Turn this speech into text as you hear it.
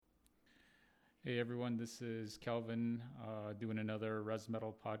Hey everyone, this is Kelvin doing another Res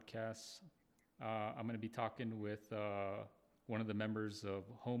Metal podcast. I'm going to be talking with one of the members of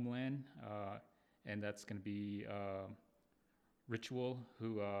Homeland, and that's going to be Ritual,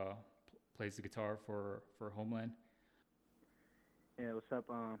 who plays the guitar for Homeland. Yeah, what's up?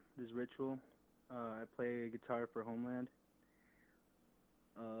 This is Ritual. I play guitar for Homeland.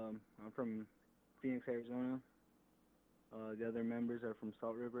 I'm from Phoenix, Arizona. The other members are from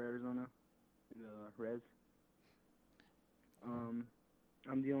Salt River, Arizona, Res. Um,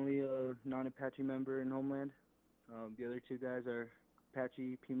 I'm the only non-Apache member in Homeland. The other two guys are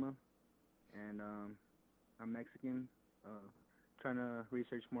Apache, Pima, and I'm Mexican. Trying to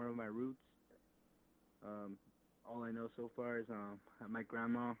research more of my roots. Um, all I know so far is my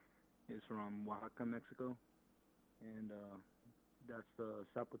grandma is from Oaxaca, Mexico, and that's the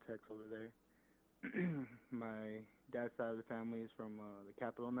Zapotecs over there. My dad's side of the family is from the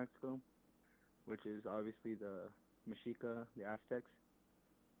capital of Mexico, which is obviously the Mexica, the Aztecs.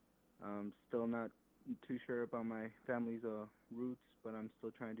 Still not too sure about my family's roots, but I'm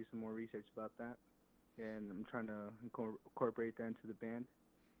still trying to do some more research about that, and I'm trying to incorporate that into the band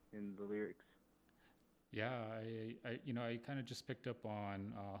and the lyrics. Yeah, I kind of just picked up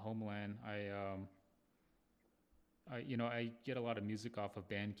on Homeland. I get a lot of music off of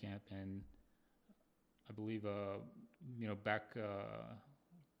Bandcamp, and I believe, back a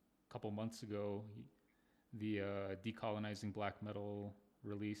couple months ago, the decolonizing black metal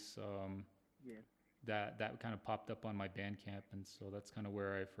release Yeah. that kind of popped up on my Bandcamp, and so that's kind of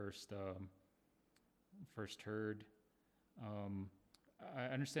where I first heard. Um, I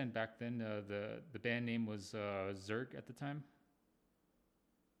understand back then the band name was Zerg at the time.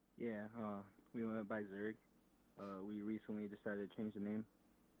 Yeah, we went by Zerg. We recently decided to change the name.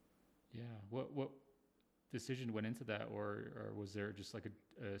 Yeah. What decision went into that, or was there just like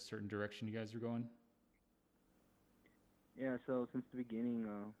a certain direction you guys were going? Yeah, so since the beginning,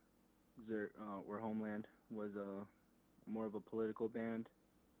 Zerg, or Homeland was more of a political band.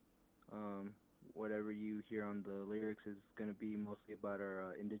 Um, whatever you hear on the lyrics is going to be mostly about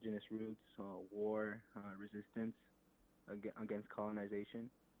our indigenous roots, war, resistance against colonization.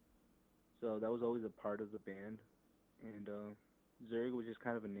 So that was always a part of the band. And Zerg was just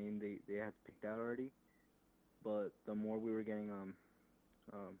kind of a name they had picked out already. But the more we were getting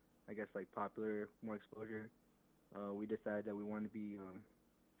I guess like popular, more exposure, we decided that we wanted to be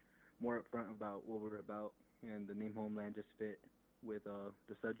more upfront about what we were about, and the name Homeland just fit with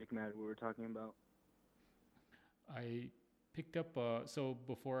the subject matter we were talking about. I picked up. So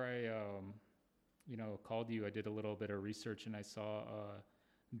before I called you, I did a little bit of research, and I saw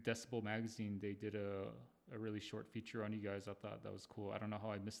Decibel magazine. They did a really short feature on you guys. I thought that was cool. I don't know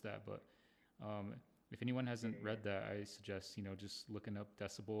how I missed that, but um, if anyone Yeah, hasn't yeah, read that, I suggest just looking up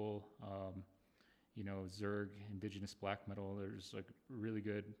Decibel. Zerg, Indigenous Black Metal. There's like a really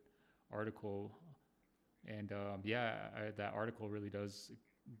good article, and that article really does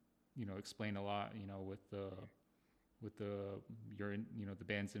explain a lot. With the your the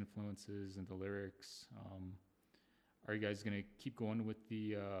band's influences and the lyrics. Are you guys gonna keep going with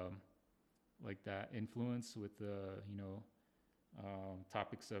the like that influence with the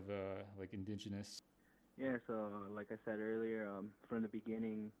topics of like indigenous? yeah. So like I said earlier, from the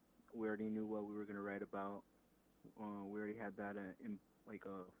beginning, we already knew what we were gonna write about. We already had that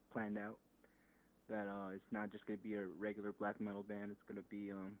planned out. That it's not just gonna be a regular black metal band. It's gonna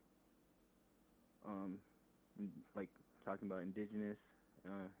be um like talking about indigenous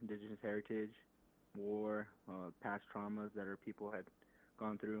heritage, war, past traumas that our people had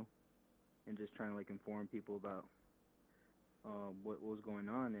gone through, and just trying to like inform people about what was going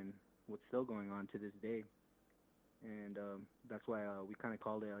on and what's still going on to this day. And that's why we kind of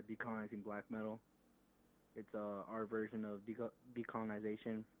called it decolonizing black metal. It's our version of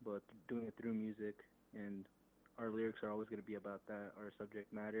decolonization, but doing it through music. And our lyrics are always going to be about that. Our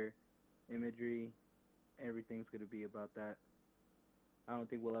subject matter, imagery, everything's going to be about that. I don't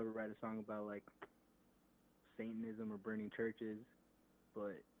think we'll ever write a song about like Satanism or burning churches,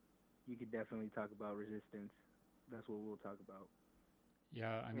 but you could definitely talk about resistance. That's what we'll talk about.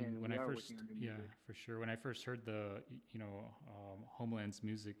 Yeah, I mean, And when we I are working first, on new yeah, music. for sure. When I first heard the, Homeland's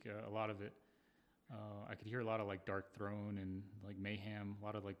music, a lot of it, I could hear a lot of like Dark Throne and like Mayhem, a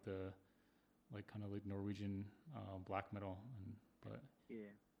lot of like the, like kind of like Norwegian black metal. And but Yeah,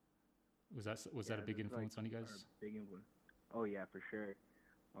 was that a yeah, big that's like influence on you our guys? big influence. Oh yeah, for sure.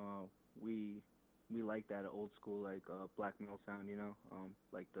 Uh, we we like that old school like black metal sound,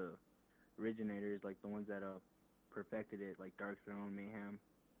 like the originators, like the ones that perfected it, like Dark Throne, Mayhem,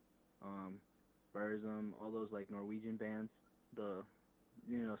 um, Burzum, all those like Norwegian bands. The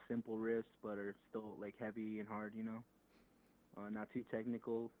simple riffs, but are still like heavy and hard. Not too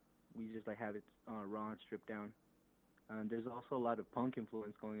technical. We just like have it raw and stripped down. There's also a lot of punk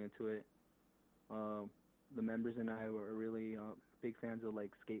influence going into it. Uh, the members and I were really big fans of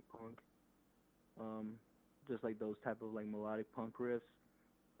like skate punk, um, just like those type of like melodic punk riffs,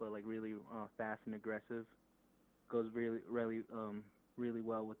 but like really fast and aggressive. Goes really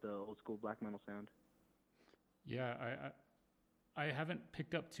well with the old school black metal sound. Yeah, I haven't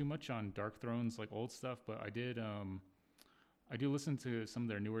picked up too much on Dark Throne's like old stuff, but I do listen to some of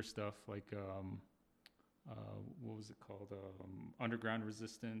their newer stuff, like what was it called? Underground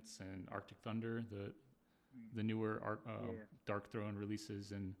Resistance and Arctic Thunder, the newer Yeah, Dark Throne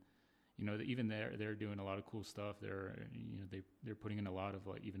releases, and even they're doing a lot of cool stuff. They're putting in a lot of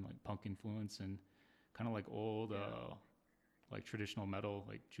like even like punk influence and kind of like old yeah, like traditional metal,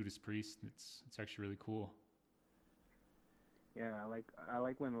 like Judas Priest. It's actually really cool. yeah. I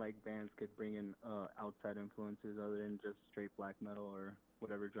like when like bands could bring in outside influences other than just straight black metal or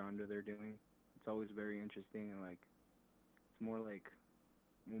whatever genre they're doing. It's always very interesting and like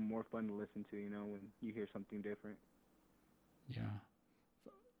it's more fun to listen to. When you hear something different. Yeah,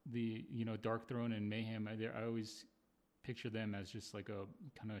 the Dark Throne and Mayhem. I always picture them as just like a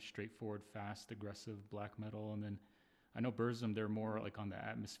kind of straightforward, fast, aggressive black metal, and then I know Burzum, they're more Mm. like on the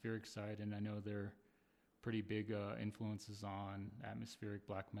atmospheric side, and I know they're pretty big influences on atmospheric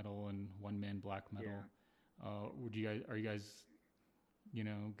black metal and one man black Yeah. metal. Would you guys Are you guys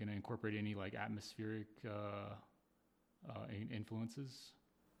gonna incorporate any like atmospheric influences?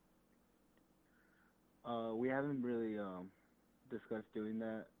 We haven't really discussed doing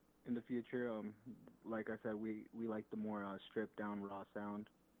that in the future. Like I said, we like the more stripped down raw sound,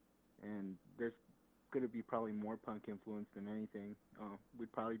 and there's gonna be probably more punk influence than anything.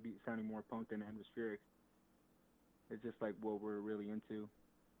 We'd probably be sounding more punk than atmospheric. It's just like what we're really into.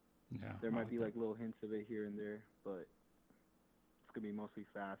 Yeah, There I might like be that. like little hints of it here and there, but it's gonna be mostly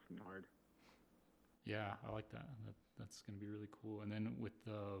fast and hard. Yeah, I like that. That's gonna be really cool. And then with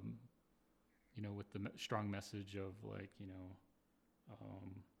with the strong message of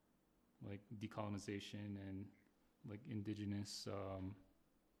um, like decolonization and like indigenous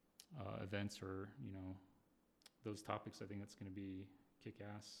events, or those topics, I think that's going to be kick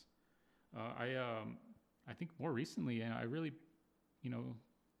ass. I think more recently, and I really you know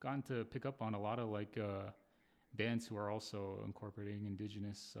gotten to pick up on a lot of like bands who are also incorporating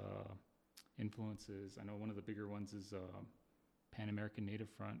indigenous influences. I know one of the bigger ones is Pan American Native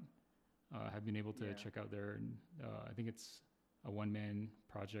Front. Have been able to Yeah, check out their, I think it's a one man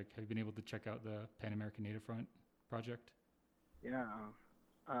project. Have you been able to check out the Pan American Native Front project? yeah.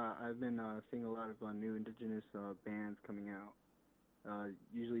 I've been seeing a lot of new indigenous bands coming out.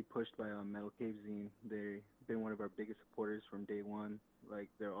 Usually pushed by Metal Cave Zine. They've been one of our biggest supporters from day one. Like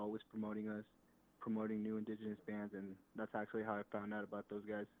they're always promoting us, promoting new indigenous bands, and that's actually how I found out about those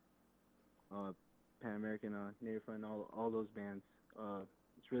guys. Uh, Pan American, Native Front, all those bands.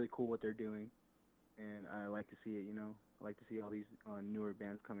 It's really cool what they're doing, and I like to see it. I like to see all these newer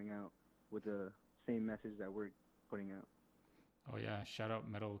bands coming out with the same message that we're putting out. Oh yeah, shout out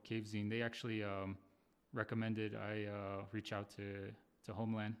Metal Cave Zine. They actually recommended I reach out to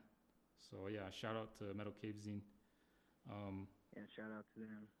Homeland. So yeah, shout out to Metal Cave Zine. Um, Yeah, shout out to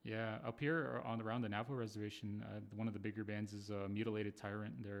them. yeah, up here on around the Navajo reservation, one of the bigger bands is Mutilated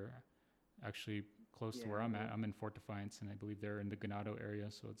Tyrant. They're actually close to Yeah, where I'm at. really. I'm in Fort Defiance, and I believe they're in the Ganado area,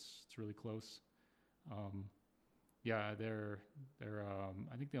 so it's really close. Um, yeah, they're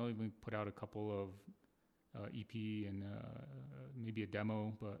I think they only put out a couple of EP and maybe a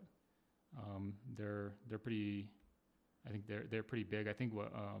demo, but they're pretty. I think they're pretty big. I think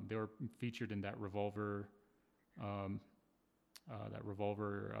what they were featured in um, that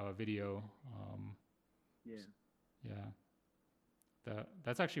revolver video. Yeah, Yeah,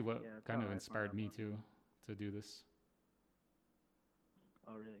 that's actually what yeah, that's how kind of I found inspired out me about them. to do this.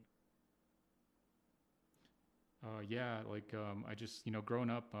 Oh, really? Yeah, like I just growing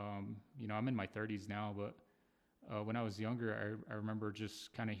up, I'm in my 30s now, but when I was younger, I remember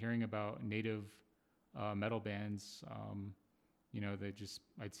just kind of hearing about native metal bands. They just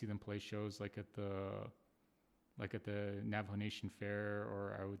I'd see them play shows like at the Navajo Nation Fair,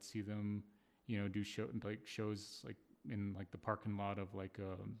 or I would see them, do shows like in like the parking lot of like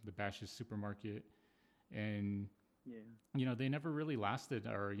the Bash's supermarket, and Yeah, they never really lasted,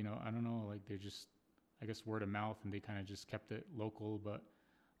 or I don't know, like they just, I guess, word of mouth, and they kind of just kept it local. But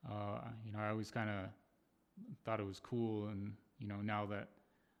I always kind of thought it was cool, and now that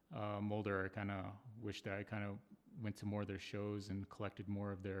I'm older, I kind of wish that I kind of went to more of their shows and collected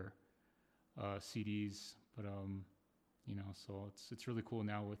more of their CDs. But So it's really cool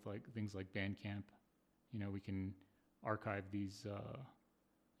now with like things like Bandcamp. We can archive these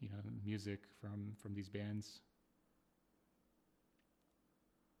music from these bands.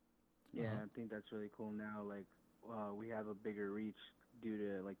 Yeah, I think that's really cool now. Like, we have a bigger reach due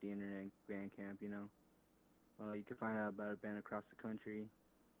to like the internet Bandcamp. You can find out about a band across the country,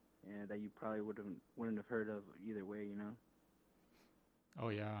 and that you probably wouldn't have heard of either way. Oh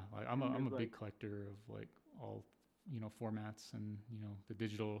yeah, like I'm a And I'm a there's big like, collector of like all formats, and the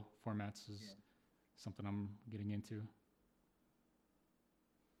digital formats is yeah, something I'm getting into.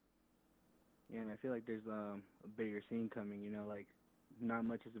 yeah, and I feel like there's a bigger scene coming. Like not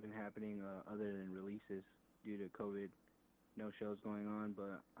much has been happening other than releases due to COVID. No shows going on,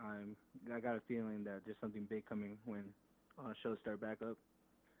 but I got a feeling that there's something big coming when shows start back up.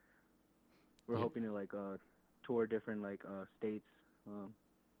 We're Yeah, hoping to like tour different like states, um,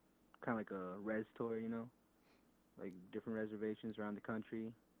 kind of like a res tour, like different reservations around the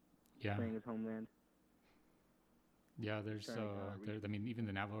country, yeah, playing his homeland. yeah. Just There's trying to reach. I mean, even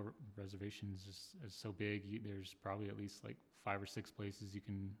the Navajo reservations is so big. There's probably at least like 5 or 6 places you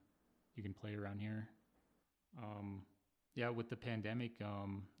can play around here. Um, yeah, with the pandemic,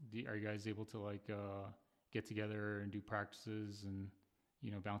 are you guys able to like get together and do practices and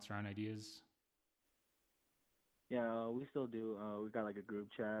bounce around ideas? Yeah, we still do. We got like a group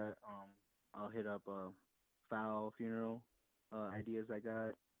chat. I'll hit up foul funeral ideas I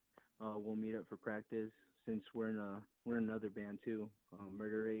got. We'll meet up for practice since we're in another band too.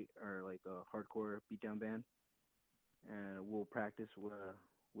 Murder Rate are like a hardcore beatdown band, and we'll practice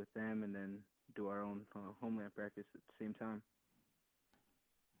with them and then do our own homeland practice at the same time.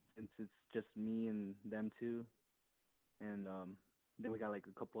 Since it's just me and them two, and then we got like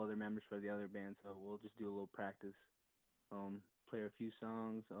a couple other members for the other band, so we'll just do a little practice, play a few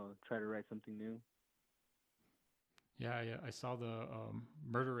songs, try to write something new. Yeah, yeah. I saw the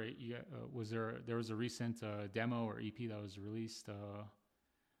Murder Rate. There was a recent demo or EP that was released.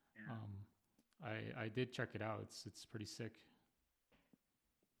 Yeah, Um, I did check it out. It's pretty sick.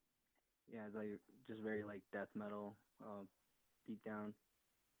 yeah, it's like just very like death metal, beat down.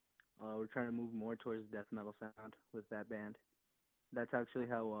 We're trying to move more towards death metal sound with that band. That's actually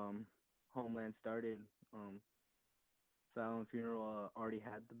how Homeland started. Um, Silent Funeral already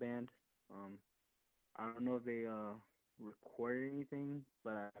had the band. Um, I don't know if they recorded anything,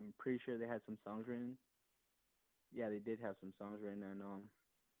 but I'm pretty sure they had some songs written. Yeah, they did have some songs written, and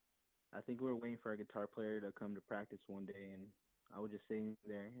I think we were waiting for a guitar player to come to practice one day, and I was just sitting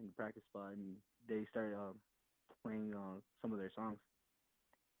there in the practice spot, and they started playing some of their songs,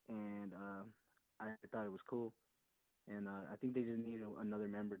 and I thought it was cool, and I think they just needed another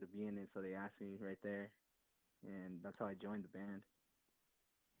member to be in it, so they asked me right there, and that's how I joined the band.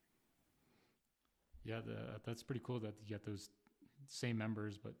 Yeah, that's pretty cool that you got those same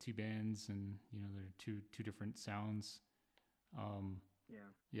members but two bands, and they're two different sounds. Um, Yeah.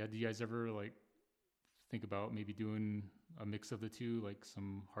 yeah, do you guys ever like think about maybe doing a mix of the two, like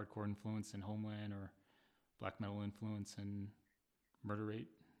some hardcore influence in Homeland or black metal influence in Murder Rate?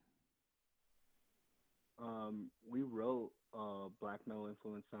 We wrote black metal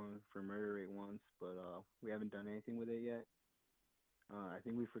influence song for Murder Rate once, but we haven't done anything with it yet. I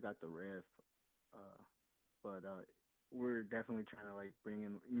think we forgot the riff, uh, but we're definitely trying to like bring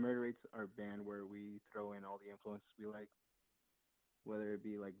in Murder Rate's our band where we throw in all the influences we like, whether it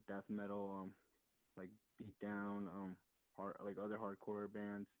be like death metal, like beatdown, like other hardcore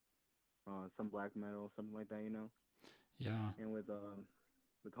bands, some black metal, something like that. Yeah, And with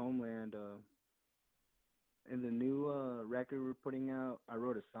Homeland, in the new record we're putting out, I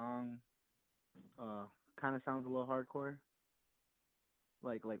wrote a song. Uh, kind of sounds a little hardcore,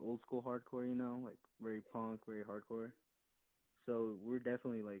 like old school hardcore, like very punk, very hardcore. So we're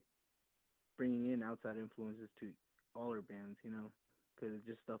definitely like bringing in outside influences to all our bands, because it's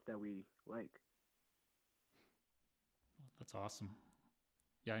just stuff that we like. that's awesome.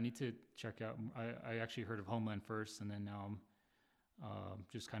 Yeah, I need to check out. I actually heard of Homeland first, and then now I'm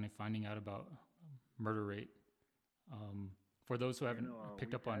just kind of finding out about Murder Rate. For those who haven't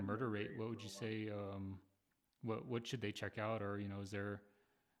picked We've up on had Murder Murder Rate, Rate what for would you a while. say? What should they check out, or is there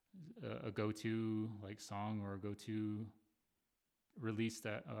a go-to like song or a go-to release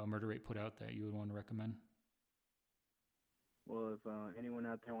that Murder Rate put out that you would want to recommend? Well, if anyone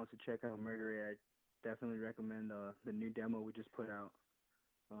out there wants to check out Murder Rate, I definitely recommend the new demo we just put out.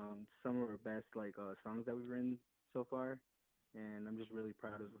 Some of our best like songs that we've written so far, and I'm just really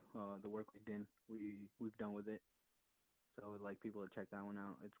proud of the work we've done with it. So I would like people to check that one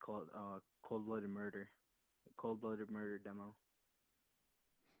out. It's called Cold Blooded Murder, Cold Blooded Murder demo.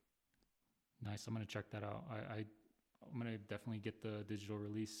 Nice. I'm gonna check that out. I'm gonna definitely get the digital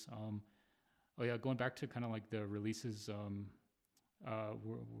release. Oh yeah, going back to kind of like the releases.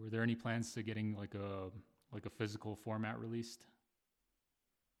 Were there any plans to getting like a physical format released?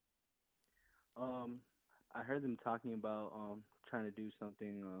 Um, I heard them talking about trying to do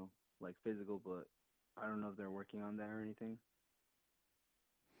something like physical, but I don't know if they're working on that or anything.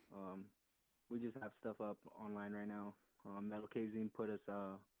 Um, we just have stuff up online right now. Metal Cave Zine put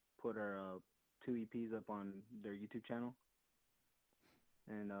our two EPs up on their YouTube channel,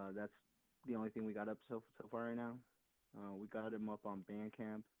 and that's the only thing we got up so far right now. We got them up on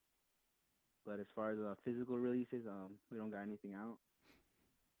Bandcamp, but as far as physical releases, we don't got anything out.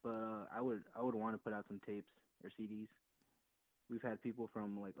 But I would want to put out some tapes or CDs. We've had people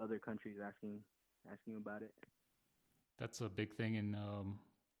from like other countries asking about it. That's a big thing in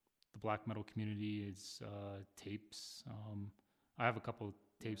the black metal community is tapes. I have a couple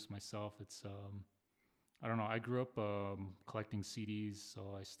Yeah. tapes myself. It's I don't know. I grew up collecting CDs,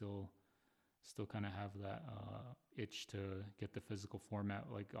 so I still kind of have that itch to get the physical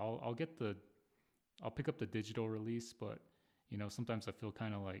format. Like I'll pick up the digital release, but sometimes I feel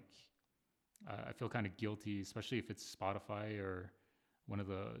kind of like I feel kind of guilty, especially if it's Spotify or one of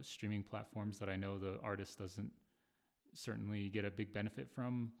the streaming platforms that I know the artist doesn't certainly get a big benefit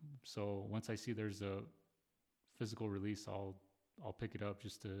from. So once I see there's a physical release, I'll pick it up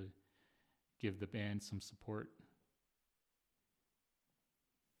just to give the band some support.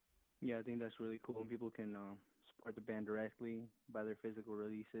 Yeah, I think that's really cool when people can support the band directly by their physical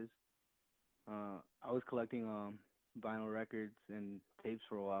releases. I was collecting vinyl records and tapes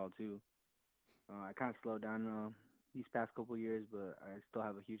for a while too. I kind of slowed down these past couple years, but I still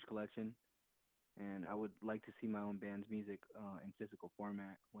have a huge collection, and I would like to see my own band's music in physical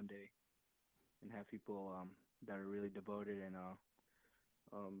format one day, and have people that are really devoted and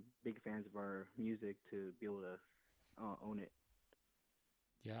big fans of our music to be able to own it.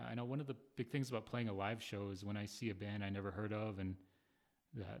 Yeah, I know one of the big things about playing a live show is when I see a band I never heard of and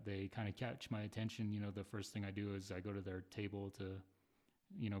that they kind of catch my attention, the first thing I do is I go to their table to,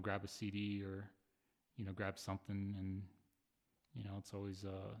 grab a CD or, grab something. And, it's always,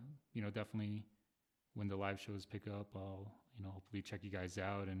 definitely when the live shows pick up, I'll, hopefully check you guys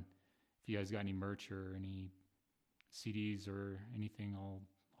out. And if you guys got any merch or any CDs or anything, I'll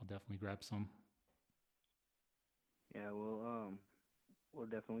definitely grab some. Yeah, we'll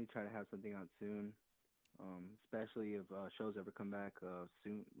definitely try to have something out soon. Especially if shows ever come back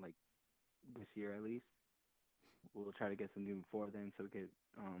soon, like this year at least. We'll try to get something before then so we could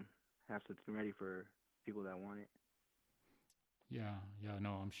have something ready for people that want it. Yeah, yeah,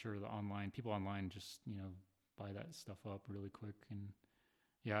 no, I'm sure the people online just, buy that stuff up really quick. And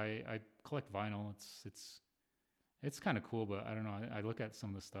yeah, I collect vinyl. It's kind of cool, but I don't know. I look at some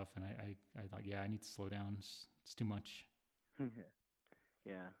of the stuff and I thought, yeah, I need to slow down. It's too much.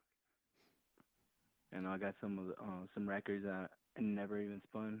 Yeah, and I got some records that I never even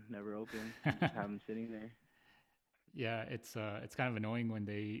spun, never opened. Just have them sitting there. Yeah, it's kind of annoying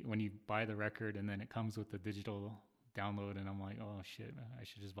when you buy the record and then it comes with the digital download, and I'm like, oh shit, I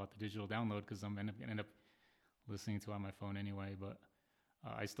should just bought the digital download because I'm end up listening to it on my phone anyway. But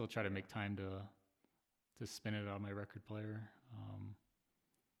I still try to make time to spin it on my record player.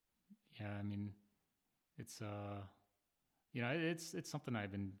 Yeah, I mean, it's it's something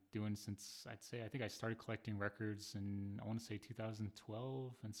I've been doing since I think I started collecting records in I want to say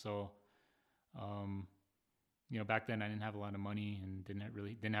 2012, and so um, back then I didn't have a lot of money and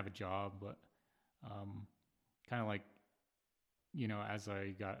didn't have a job, but um, kind of like as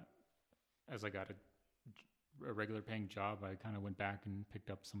I got a regular paying job, I kind of went back and picked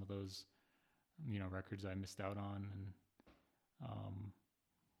up some of those records I missed out on. And um,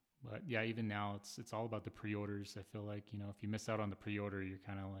 but yeah, even now it's all about the pre-orders. I feel like if you miss out on the pre-order, you're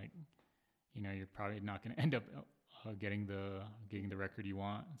kind of like you're probably not going to end up getting the record you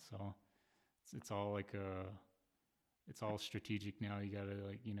want. So it's all like it's all strategic now. You got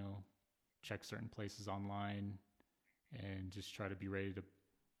to check certain places online and just try to be ready to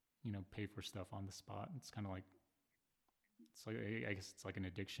pay for stuff on the spot. It's like I guess it's like an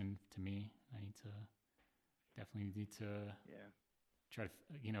addiction to me. I definitely need to Yeah. try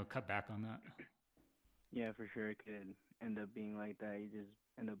to cut back on that. Yeah, for sure. It could end up being like that. You just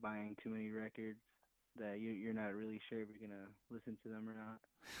end up buying too many records that you're not really sure if you're gonna listen to them or not.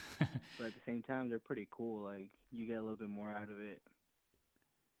 But at the same time, they're pretty cool. Like you get a little bit more out of it.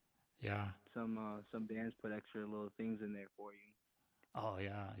 Yeah. Some bands put extra little things in there for you. Oh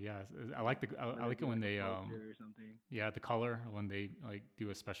yeah, yeah. I Whether it like it be when like they a poster or something. yeah, the color when they like do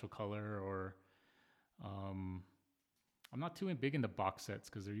a special color or um I'm not too big into box sets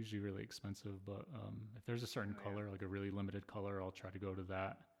because they're usually really expensive. But if there's a certain Oh yeah. color, like a really limited color, I'll try to go to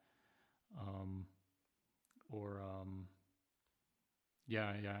that. Um, or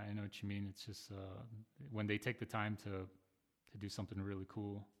Yeah, yeah, I know what you mean. It's just when they take the time to do something really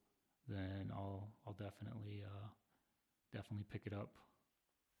cool, then I'll definitely definitely pick it up.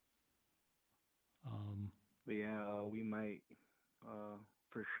 Um, But yeah, we might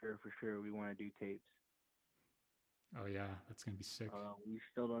for sure we want to do tapes. oh yeah, that's gonna be sick. We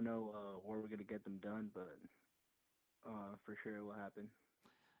still don't know where we're gonna get them done, but for sure it will happen.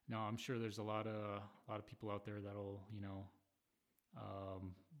 No, I'm sure there's a lot of people out there that'll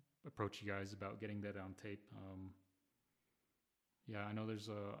um, approach you guys about getting that on tape. Yeah, I know there's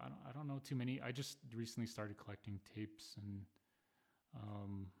I don't know too many. I just recently started collecting tapes and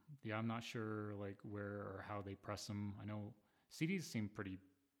um, yeah, I'm not sure like where or how they press them. I know CDs seem pretty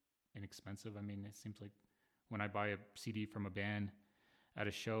inexpensive. I mean, it seems like when I buy a CD from a band at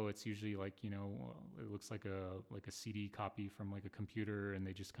a show, it's usually like it looks like a CD copy from like a computer, and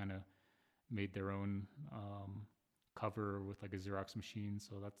they just kind of made their own cover with like a Xerox machine.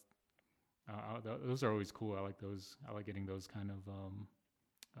 So those are always cool. I like those. I like getting those kind of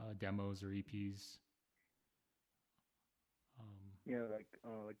demos or EPs. Um, Yeah, like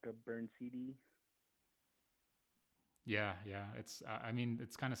a burned CD. yeah, yeah. I mean,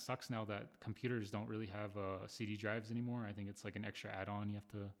 it's kind of sucks now that computers don't really have CD drives anymore. I think it's like an extra add-on you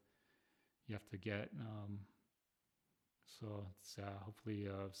have to get. So it's hopefully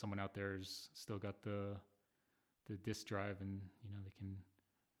someone out there's still got the disk drive, and they can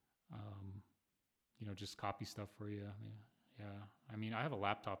um, just copy stuff for you. I mean, yeah. I mean, I have a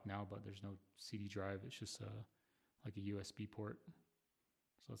laptop now, but there's no CD drive. It's just like a USB port.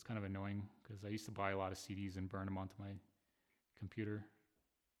 So it's kind of annoying because I used to buy a lot of CDs and burn them onto my computer.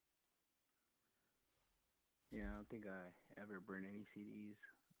 Yeah, I don't think I ever burned any CDs.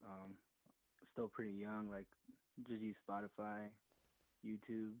 Still pretty young, like just use Spotify,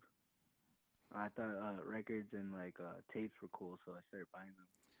 YouTube. I thought records and like tapes were cool, so I started buying them.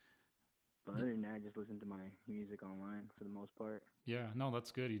 But other than that, I just listen to my music online for the most part. Yeah, no,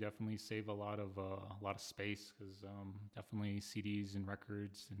 that's good. You definitely save a lot of space because definitely CDs and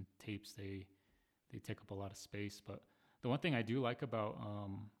records and tapes they take up a lot of space. But the one thing I do like about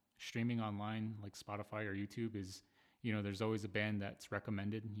streaming online, like Spotify or YouTube, is there's always a band that's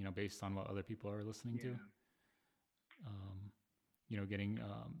recommended, based on what other people are listening to. Yeah, Um, getting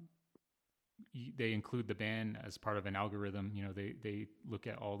they include the band as part of an algorithm. They look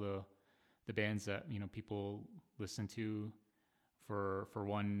at all the bands that people listen to for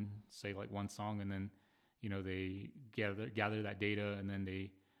one, say like one song, and then they gather that data, and then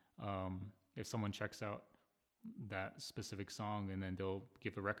they if someone checks out that specific song, and then they'll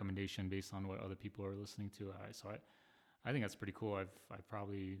give a recommendation based on what other people are listening to. I think that's pretty cool. I've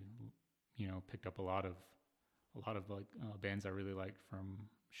probably picked up a lot of like bands I really liked from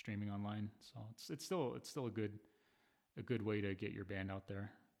streaming online. So it's still a good way to get your band out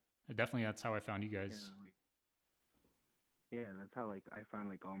there. Definitely, that's how I found you yeah, guys. yeah. That's how like I found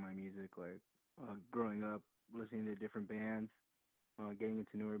like all my music. Like growing up, listening to different bands, getting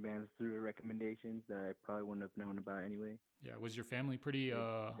into newer bands through recommendations that I probably wouldn't have known about anyway. Yeah, was your family pretty?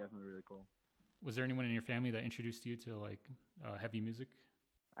 It's definitely really cool. Was there anyone in your family that introduced you to like heavy music?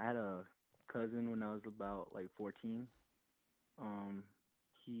 I had a cousin when I was about like 14. Um,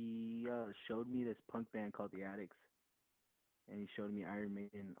 he showed me this punk band called the Addicts, and he showed me Iron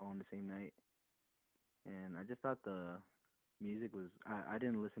Maiden on the same night. And I just thought the music was. I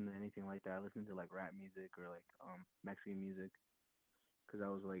didn't listen to anything like that. I listened to like rap music or like Mexican music because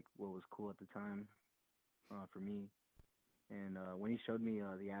that was like what was cool at the time for me. And when he showed me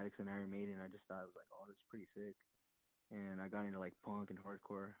the Addicts and Iron Maiden, I just thought I was like, oh, this is pretty sick. And I got into like punk and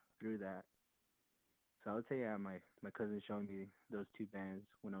hardcore through that. So I would say yeah, my cousin showing me those two bands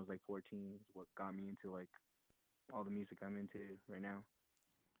when I was like 14 is what got me into like all the music I'm into right now.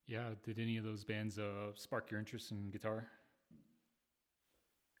 Yeah, did any of those bands spark your interest in guitar?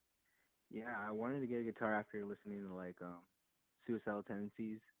 Yeah, I wanted to get a guitar after listening to like Suicidal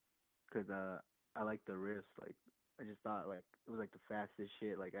Tendencies because I like the riffs. Like I just thought like it was like the fastest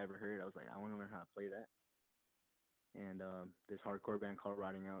shit like I ever heard. I was like I want to learn how to play that. And this hardcore band called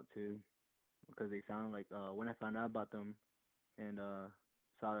Rotting Out too because they sounded like when I found out about them and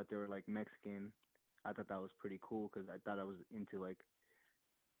saw that they were like Mexican, I thought that was pretty cool because I thought I was into like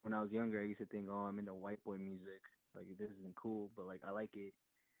when I was younger. I used to think, oh, I'm into white boy music. Like this isn't cool, but like I like it.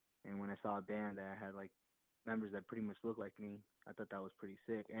 And when I saw a band that had like members that pretty much look like me, I thought that was pretty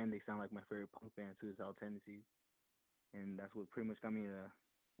sick. And they sound like my favorite punk band, Suicidal Tendencies. And that's what pretty much got me to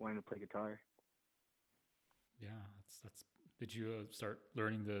wanting to play guitar. Yeah, that's. Did you start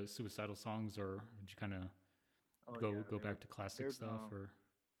learning the suicidal songs, or did you kind of Oh go yeah, go back to classic there's stuff, or?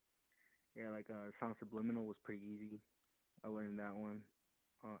 yeah, like song Subliminal was pretty easy. I learned that one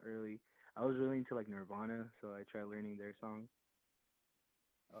early. I was really into like Nirvana, so I tried learning their songs.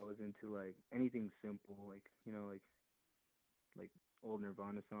 I was into like anything simple, like like old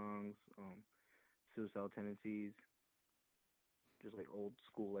Nirvana songs, Suicidal Tendencies, just like old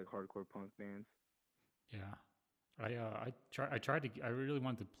school like hardcore punk bands. Yeah, I tried to I really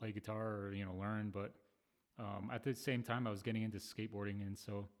wanted to play guitar or learn, but at the same time I was getting into skateboarding, and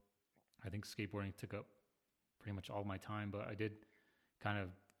so I think skateboarding took up pretty much all my time. But I did kind of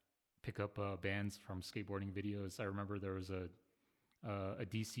pick up bands from skateboarding videos. I remember there was a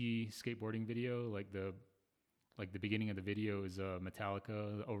DC skateboarding video, like the beginning of the video is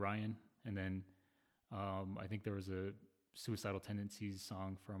Metallica, Orion, and then I think there was a Suicidal Tendencies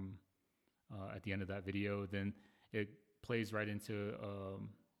song from at the end of that video. Then it plays right into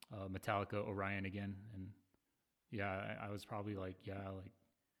Metallica, Orion again, and yeah, I was probably like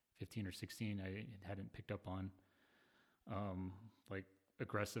 15 or 16. I hadn't picked up on like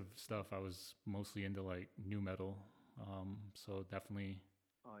aggressive stuff. I was mostly into like new metal, so definitely.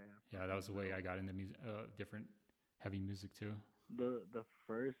 Oh yeah. Yeah, that was the way I got into music, different heavy music too. The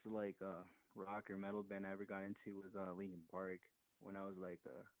first like rock or metal band I ever got into was Linkin Park when I was like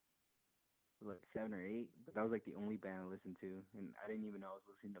 7 or 8. But that was like the only band I listened to, and I didn't even know I was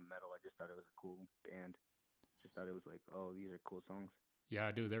listening to metal. I just thought it was a cool band. Just thought it was like, oh, these are cool songs.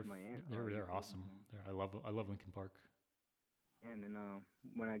 Yeah, dude, they're My aunt, they're awesome. I love Linkin Park. And then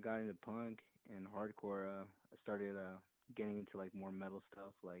when I got into punk and hardcore, I started getting into like more metal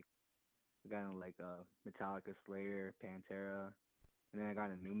stuff. Like I got into like Metallica, Slayer, Pantera, and then I got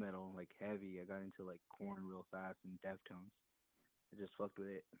into new metal, like heavy. I got into like Korn real fast and Deftones. I just fucked with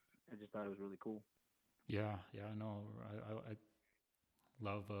it. I just thought it was really cool. Yeah, I know. I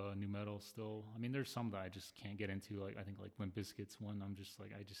love new metal still. I mean, there's some that I just can't get into. Like I think like Limp Bizkit's one. I'm just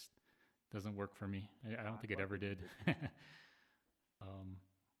like I just doesn't work for me. I don't think it ever did.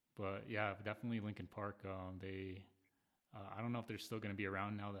 But yeah, definitely Linkin Park. They I don't know if they're still going to be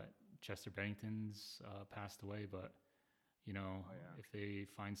around now that Chester Bennington's passed away, but if they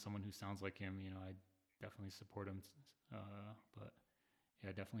find someone who sounds like him, I definitely support him. But yeah,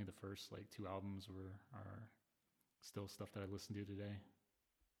 definitely the first like 2 albums are still stuff that I listen to today.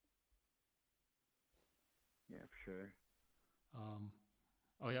 Yeah, for sure.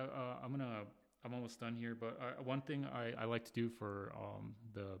 Oh yeah, I'm almost done here, but one thing I like to do for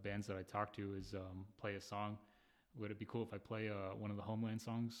the bands that I talk to is play a song. Would it be cool if I play one of the Homeland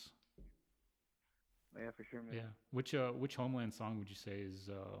songs? Yeah, for sure, man. Yeah. Which Homeland song would you say is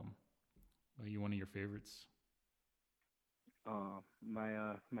one of your favorites?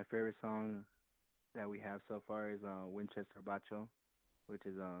 My favorite song that we have so far is Winchester Bacho, which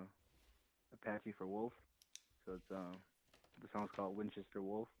is Apache for wolf. So it's the song's called Winchester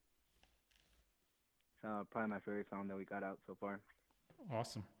Wolf. It's probably my favorite song that we got out so far.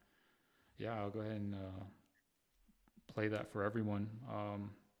 Awesome. Yeah, I'll go ahead and play that for everyone.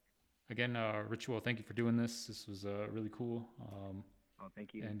 Again, Ritual, thank you for doing this. This was really cool.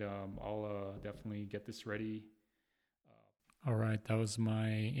 Thank you. And I'll definitely get this ready. All right, that was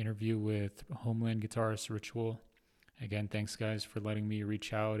my interview with Homeland guitarist Ritual. Again, thanks guys for letting me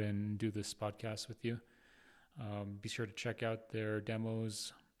reach out and do this podcast with you. Be sure to check out their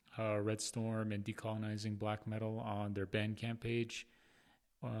demos, Red Storm and Decolonizing Black Metal, on their Bandcamp page.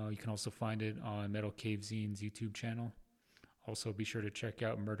 You can also find it on Metal Cave Zine's YouTube channel. Also, be sure to check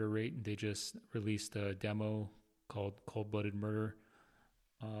out Murder Rate. They just released a demo called Cold Blooded Murder.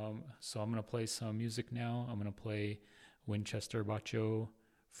 So I'm going to play some music now. I'm going to play Winchester Bacho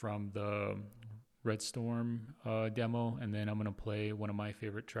from the Red Storm demo, and then I'm going to play one of my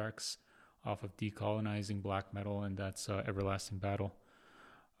favorite tracks off of Decolonizing Black Metal, and that's Everlasting Battle.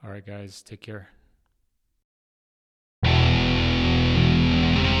 All right, guys, take care.